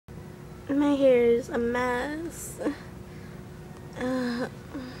My hair is a mess. Uh,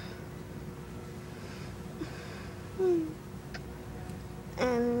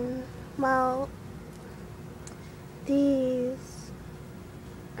 and, well, these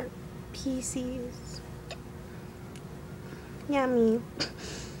are PCs. Yummy.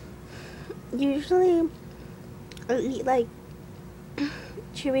 Usually, I eat, like,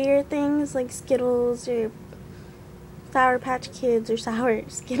 chewier things, like Skittles or Sour Patch Kids or Sour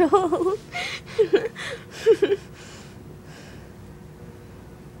Skittles.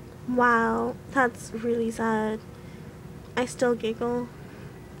 Wow, that's really sad. I still giggle.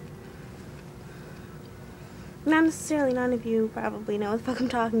 Not necessarily, none of you probably know what the fuck I'm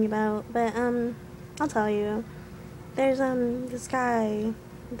talking about, but, I'll tell you. There's, this guy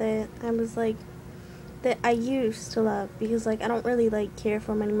that I was, like, that I used to love, because, like, I don't really, like, care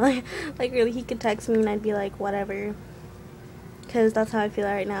for him anymore. Like, really, he could text me and I'd be like, whatever. Because that's how I feel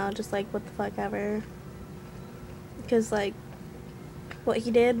right now, just, like, what the fuck ever. Because, like, what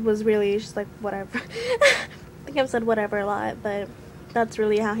he did was really just, like, whatever. I think I've said whatever a lot, but that's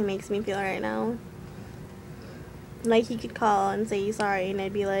really how he makes me feel right now. Like, he could call and say sorry, and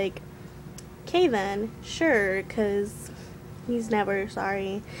I'd be like, okay then, sure, because he's never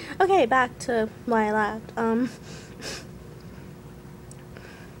sorry. Okay, back to why I laughed.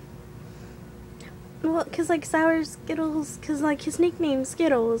 Well, because, like, Sour Skittles, because, like, his nickname's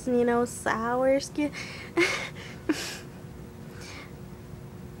Skittles, and, you know, Sour Skit...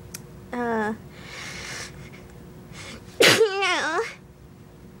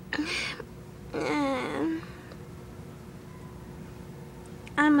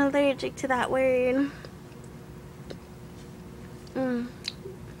 I'm allergic to that word.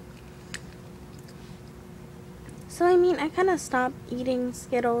 So, I mean, I kind of stopped eating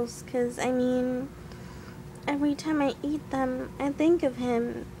Skittles because, I mean, every time I eat them, I think of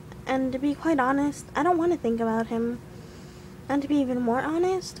him. And to be quite honest, I don't want to think about him. And to be even more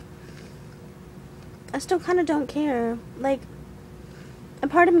honest, I still kind of don't care. Like, a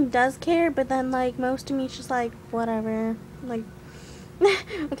part of me does care, but then, like, most of me is just like, whatever. Like,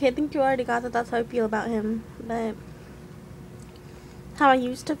 okay, I think you already got that that's how I feel about him. But how I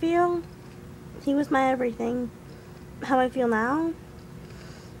used to feel, he was my everything. How I feel now,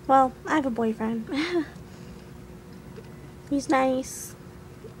 well, I have a boyfriend. He's nice.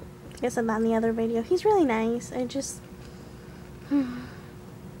 I think I said that in the other video. He's really nice. I just...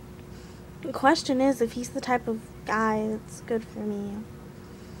 The question is if he's the type of guy that's good for me.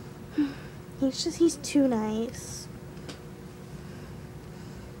 He's too nice.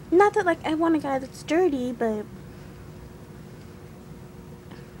 Not that, like, I want a guy that's dirty, but...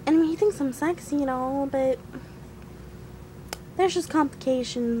 I mean, he thinks I'm sexy and all, but... There's just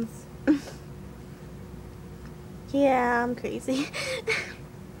complications. Yeah, I'm crazy.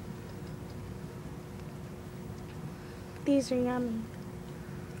 These are yummy.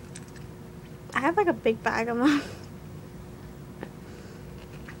 I have, like, a big bag of them.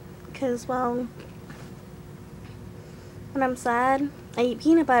 Because, well, when I'm sad, I eat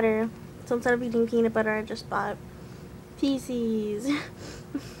peanut butter. So instead of eating peanut butter, I just bought PCs.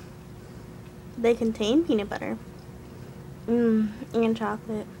 They contain peanut butter. And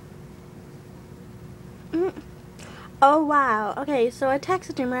chocolate. Oh, wow. Okay, so I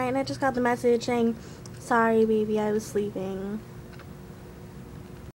texted him, right? And I just got the message saying, sorry, baby, I was sleeping.